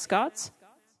like mascots.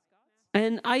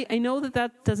 And I know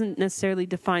that doesn't necessarily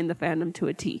define the fandom to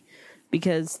a T,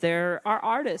 because there are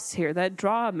artists here that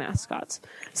draw mascots.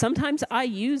 Sometimes I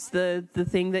use the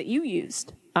thing that you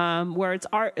used, where it's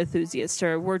art enthusiasts,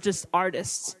 or we're just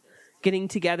artists getting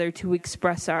together to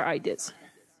express our ideas.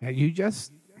 With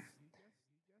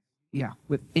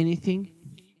anything,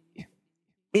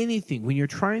 when you're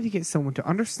trying to get someone to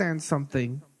understand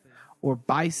something or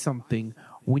buy something,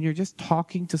 when you're just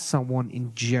talking to someone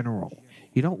in general,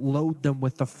 You don't load them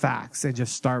with the facts and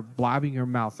just start blabbing your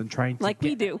mouth and trying to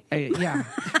we do. Yeah.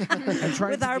 And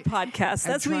trying With our podcast.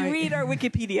 As we read our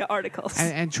Wikipedia articles.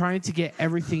 And trying to get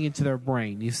everything into their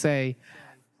brain. You say,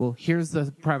 well, here's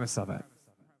the premise of it.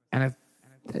 And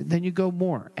then you go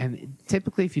more. And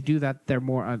typically if you do that, they're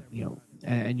more,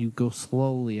 and you go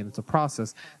slowly and it's a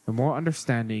process, they're more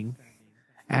understanding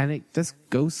and it just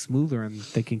goes smoother and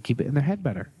they can keep it in their head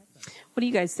better. What do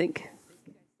you guys think?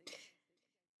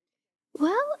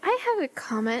 Well, I have a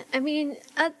comment. I mean,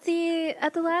 at the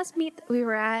last meet that we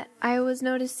were at, I was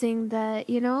noticing that,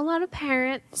 a lot of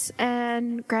parents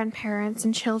and grandparents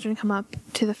and children come up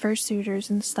to the fursuiters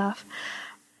and stuff.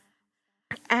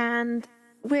 And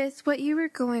with what you were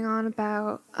going on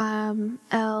about,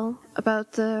 Elle,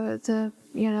 about the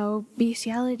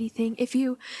bestiality thing, if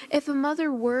a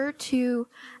mother were to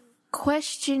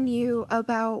question you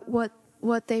about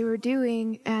what they were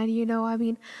doing,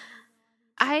 and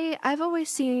I've always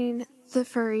seen the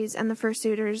furries and the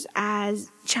fursuiters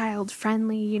as child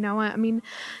friendly. You,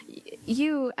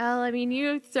 Elle,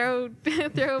 you throw.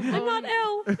 I'm not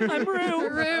Elle. I'm Rue.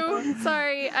 Rue.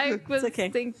 Sorry, I was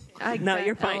okay. No,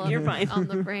 you're fine. You're fine. On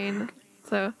the brain.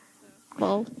 So,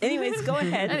 well. Anyways, go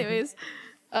ahead. Anyways,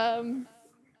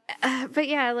 but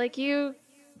yeah, like you.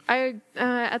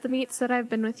 At the meets that I've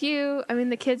been with you,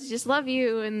 the kids just love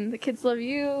you, and the kids love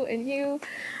you,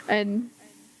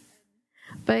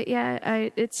 but yeah,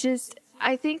 it's just,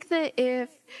 I think that if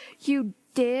you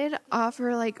did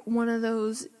offer like one of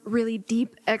those really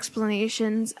deep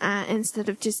explanations, instead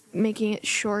of just making it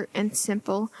short and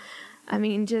simple,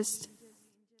 just,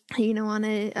 on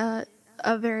a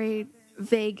very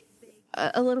vague,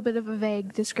 a little bit of a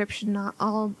vague description, not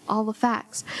all the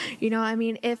facts,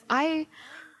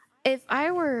 if I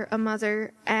were a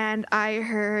mother and I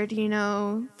heard,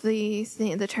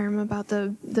 the term about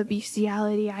the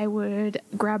bestiality, I would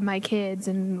grab my kids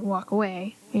and walk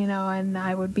away, and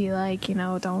I would be like,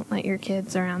 don't let your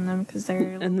kids around them because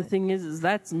they're... And the thing is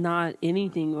that's not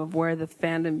anything of where the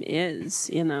fandom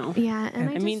is, Yeah, and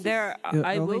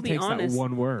I will be honest. That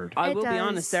one word. I will be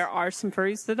honest. There are some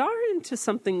furries that are into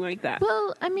something like that.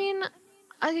 Well,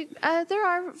 there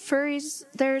are furries.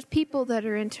 There's people that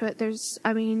are into it.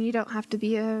 You don't have to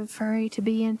be a furry to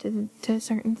be into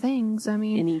certain things.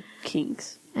 Any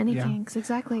kinks. Any kinks,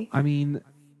 exactly. We're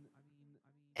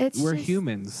just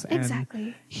humans. And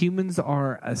exactly. Humans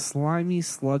are a slimy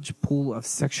sludge pool of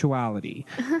sexuality.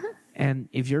 And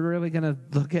if you're really going to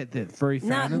look at the furry fandom...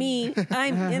 Not me.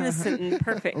 I'm innocent and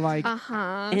perfect. Like,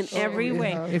 in every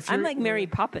way. I'm like Mary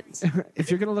Poppins.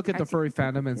 If you're going to look at the furry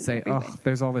fandom and say,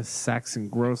 there's all this sex and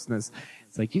grossness,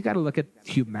 it's like you got to look at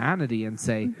humanity and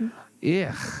say,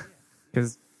 ugh.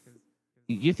 Because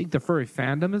you think the furry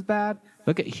fandom is bad?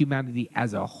 Look at humanity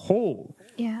as a whole.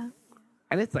 Yeah.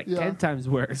 And it's like 10 times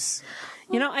worse.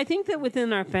 I think that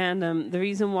within our fandom, the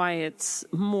reason why it's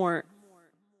more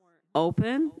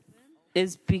open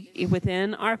is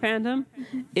within our fandom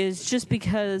is just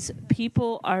because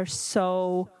people are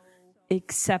so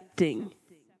accepting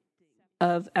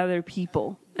of other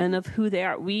people and of who they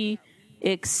are. We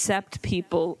accept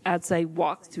people as they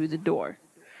walk through the door.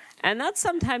 And that's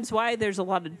sometimes why there's a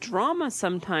lot of drama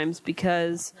sometimes,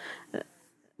 because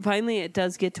finally it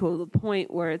does get to a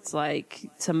point where it's like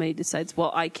somebody decides,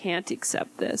 well, I can't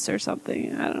accept this or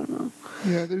something. I don't know.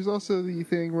 Yeah, there's also the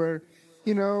thing where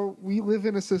we live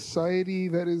in a society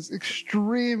that is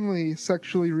extremely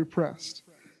sexually repressed.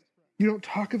 You don't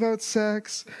talk about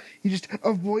sex. You just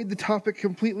avoid the topic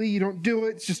completely. You don't do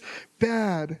it. It's just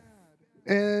bad.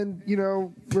 And,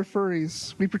 we're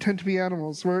furries. We pretend to be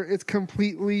animals where it's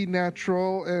completely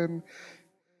natural. And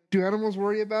do animals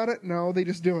worry about it? No, they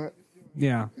just do it.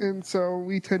 Yeah. And so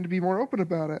we tend to be more open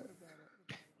about it.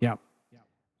 Yeah.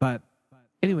 But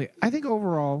anyway, I think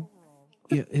overall...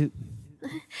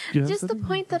 Just the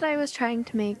point that I was trying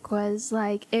to make was,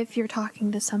 like, if you're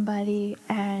talking to somebody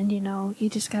and, you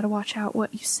just gotta watch out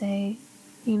what you say,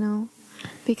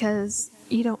 because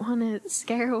you don't want to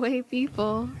scare away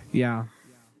people. Yeah.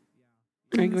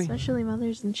 Especially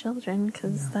mothers and children,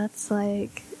 because that's,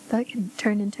 like, that could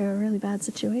turn into a really bad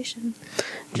situation.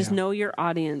 Just know your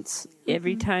audience.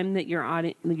 Every time that your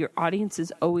audience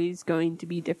is always going to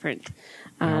be different.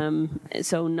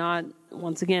 So not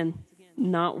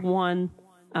one,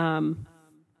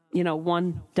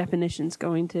 one definition's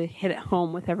going to hit it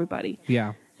home with everybody.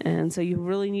 Yeah. And so you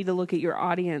really need to look at your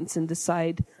audience and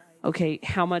decide, okay,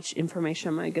 how much information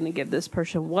am I going to give this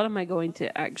person? What am I going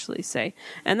to actually say?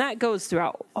 And that goes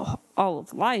throughout all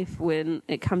of life when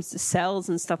it comes to sales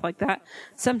and stuff like that.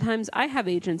 Sometimes I have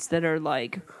agents that are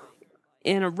like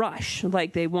in a rush,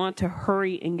 like they want to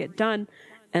hurry and get done.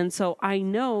 And so I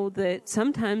know that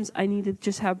sometimes I need to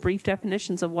just have brief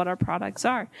definitions of what our products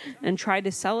are and try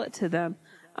to sell it to them.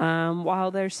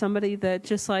 While there's somebody that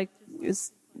just like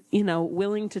is,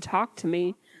 willing to talk to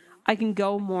me, I can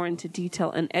go more into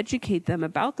detail and educate them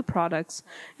about the products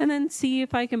and then see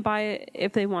if I can buy it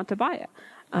if they want to buy it.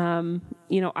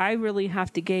 I really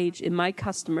have to gauge in my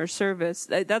customer service.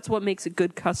 That's what makes a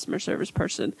good customer service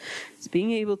person, is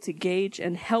being able to gauge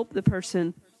and help the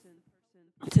person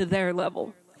to their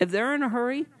level. If they're in a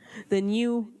hurry, then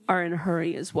you are in a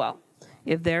hurry as well.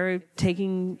 If they're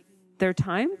taking their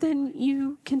time, then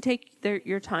you can take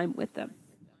your time with them.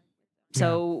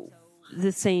 So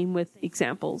the same with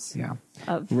examples. Yeah.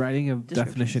 Of writing a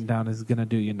definition down is going to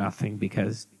do you nothing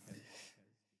because,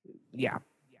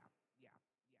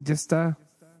 just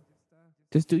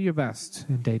do your best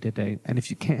in day to day. And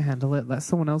if you can't handle it, let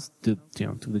someone else do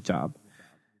the job.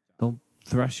 Don't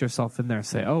thrust yourself in there and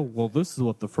say, oh, well, this is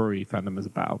what the furry fandom is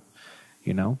about.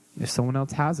 If someone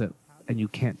else has it and you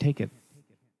can't take it,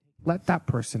 let that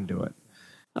person do it.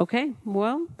 Okay,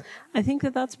 well, I think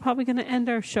that's probably going to end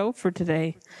our show for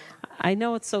today. I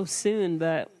know it's so soon,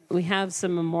 but we have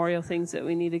some memorial things that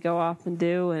we need to go off and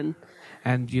do.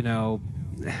 And you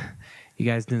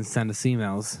guys didn't send us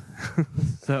emails.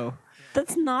 So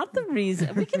that's not the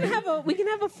reason. We can have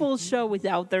a full show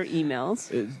without their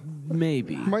emails.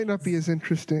 Maybe. Might not be as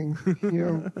interesting,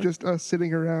 just us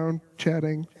sitting around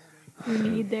chatting. We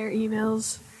need their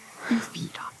emails and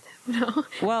feed off them. No.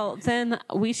 Well, then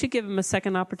we should give them a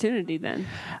second opportunity then.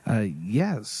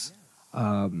 Yes.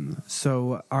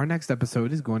 So our next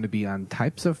episode is going to be on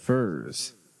types of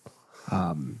furs.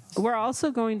 We're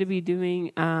also going to be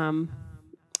doing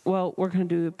we're going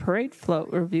to do a parade float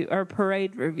review or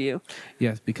parade review.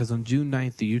 Yes, because on June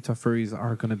 9th, the Utah Furries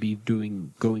are going to be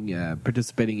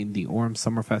participating in the Orem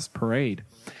Summerfest parade.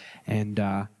 And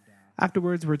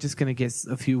afterwards, we're just going to get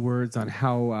a few words on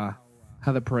how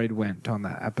the parade went on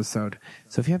that episode.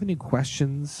 So if you have any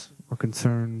questions or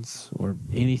concerns or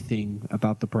anything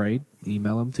about the parade,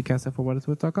 email them to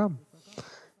castforwhatisworth.com.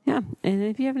 Yeah, and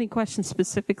if you have any questions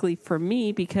specifically for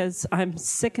me, because I'm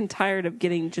sick and tired of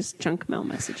getting just junk mail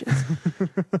messages.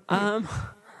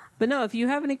 But no, if you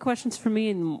have any questions for me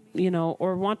and,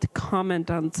 or want to comment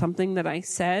on something that I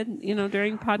said,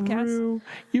 during podcasts. Rue,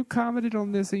 you commented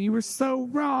on this and you were so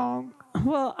wrong.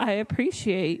 Well, I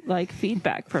appreciate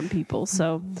feedback from people,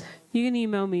 so you can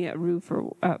email me at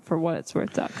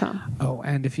rue@forwhatitsworth.com. Oh,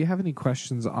 and if you have any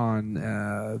questions on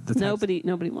the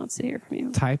nobody wants to hear from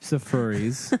you. Types of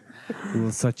furries,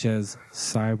 such as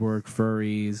cyborg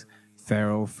furries,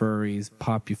 feral furries,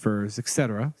 popufurs,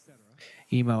 etc.,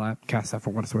 email at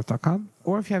cast@forwhatitsworth.com.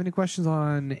 Or if you have any questions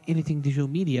on anything digital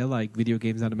media like video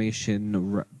games,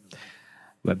 animation,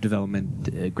 web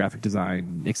development, graphic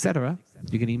design, etc.,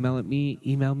 you can email me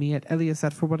at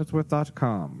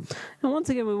elias@forwhatitsworth.com. And once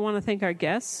again, we want to thank our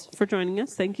guests for joining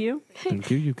us. Thank you.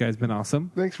 Thank you. You guys been awesome.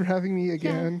 Thanks for having me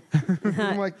again. You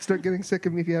might start getting sick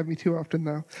of me if you have me too often,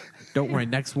 though. Don't worry.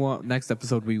 Next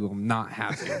episode, we will not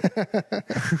have you.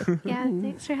 Yeah,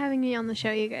 thanks for having me on the show,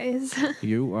 you guys.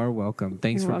 You are welcome.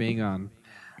 Thanks for being on.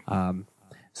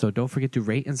 So don't forget to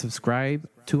rate and subscribe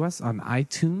to us on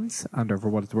iTunes under For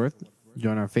What It's Worth.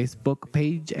 Join our Facebook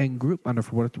page and group under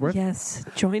For What It's Worth. Yes,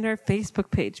 join our Facebook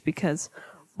page because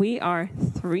we are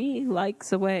 3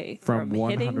 likes away from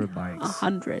 100 hitting likes.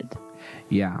 100.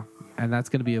 Yeah, and that's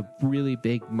going to be a really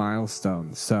big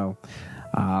milestone. So,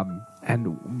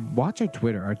 and watch our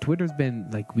Twitter. Our Twitter's been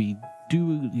we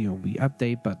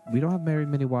update, but we don't have very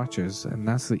many watchers, and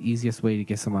that's the easiest way to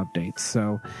get some updates.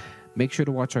 So, make sure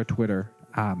to watch our Twitter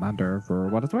under For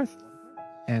What It's Worth,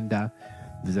 and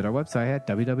visit our website at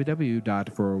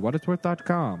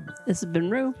www.forwhatitsworth.com. This has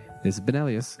been Rue. This has been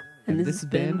Elias. And this has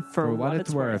been For What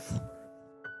It's Worth.